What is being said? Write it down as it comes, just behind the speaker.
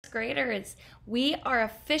first graders. We are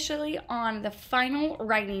officially on the final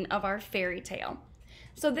writing of our fairy tale.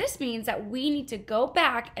 So this means that we need to go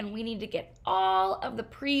back and we need to get all of the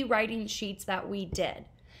pre-writing sheets that we did.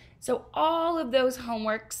 So all of those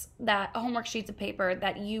homework sheets of paper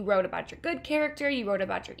that you wrote about your good character, you wrote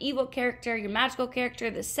about your evil character, your magical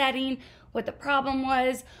character, the setting, what the problem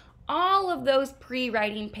was, all of those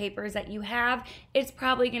pre-writing papers that you have, it's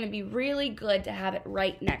probably going to be really good to have it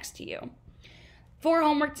right next to you. For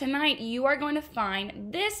homework tonight, you are going to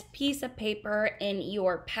find this piece of paper in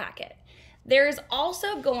your packet. There is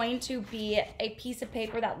also going to be a piece of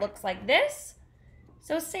paper that looks like this.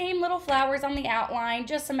 So same little flowers on the outline,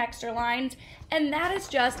 just some extra lines, and that is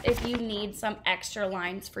just if you need some extra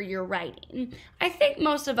lines for your writing. I think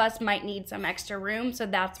most of us might need some extra room, so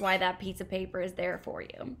that's why that piece of paper is there for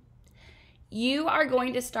you. You are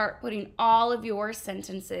going to start putting all of your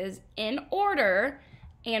sentences in order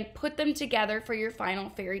and put them together for your final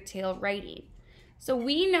fairy tale writing. So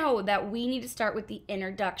we know that we need to start with the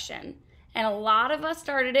introduction. And a lot of us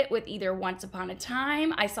started it with either Once Upon a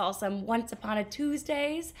Time. I saw some Once Upon a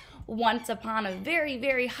Tuesdays, Once Upon a Very,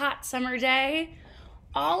 Very Hot Summer Day.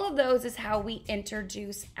 All of those is how we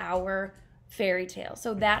introduce our fairy tale.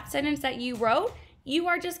 So that sentence that you wrote, you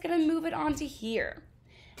are just going to move it onto here.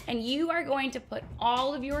 And you are going to put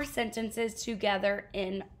all of your sentences together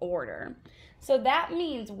in order. So that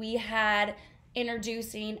means we had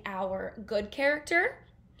introducing our good character.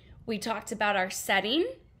 We talked about our setting.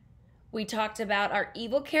 We talked about our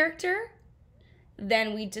evil character,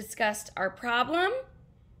 then we discussed our problem,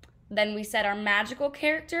 then we said our magical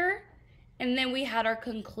character, and then we had our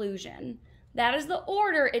conclusion. That is the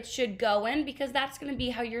order it should go in because that's going to be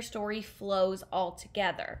how your story flows all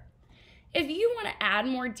together. If you want to add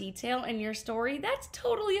more detail in your story, that's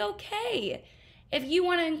totally okay. If you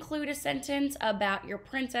want to include a sentence about your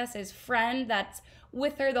princess's friend that's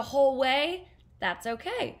with her the whole way, that's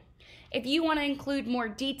okay. If you want to include more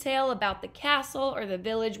detail about the castle or the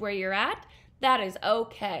village where you're at, that is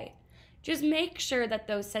okay. Just make sure that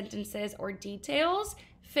those sentences or details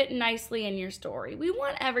fit nicely in your story. We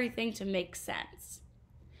want everything to make sense.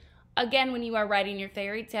 Again, when you are writing your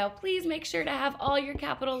fairy tale, please make sure to have all your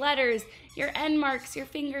capital letters, your end marks, your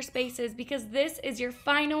finger spaces, because this is your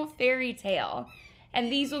final fairy tale.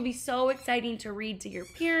 And these will be so exciting to read to your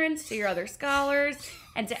parents, to your other scholars,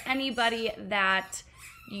 and to anybody that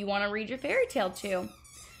you want to read your fairy tale to.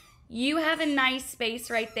 You have a nice space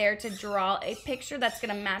right there to draw a picture that's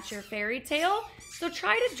going to match your fairy tale. So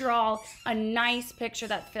try to draw a nice picture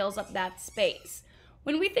that fills up that space.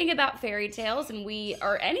 When we think about fairy tales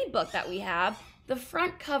or any book that we have, the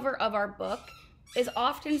front cover of our book is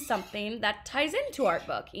often something that ties into our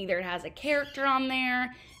book. Either it has a character on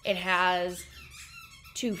there, it has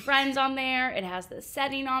two friends on there, it has the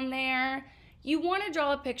setting on there. You want to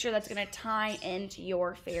draw a picture that's going to tie into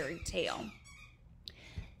your fairy tale.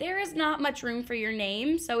 There is not much room for your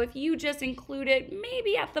name, so if you just include it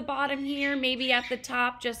maybe at the bottom here, maybe at the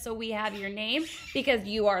top, just so we have your name, because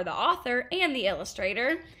you are the author and the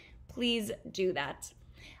illustrator, please do that.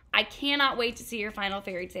 I cannot wait to see your final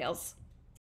fairy tales.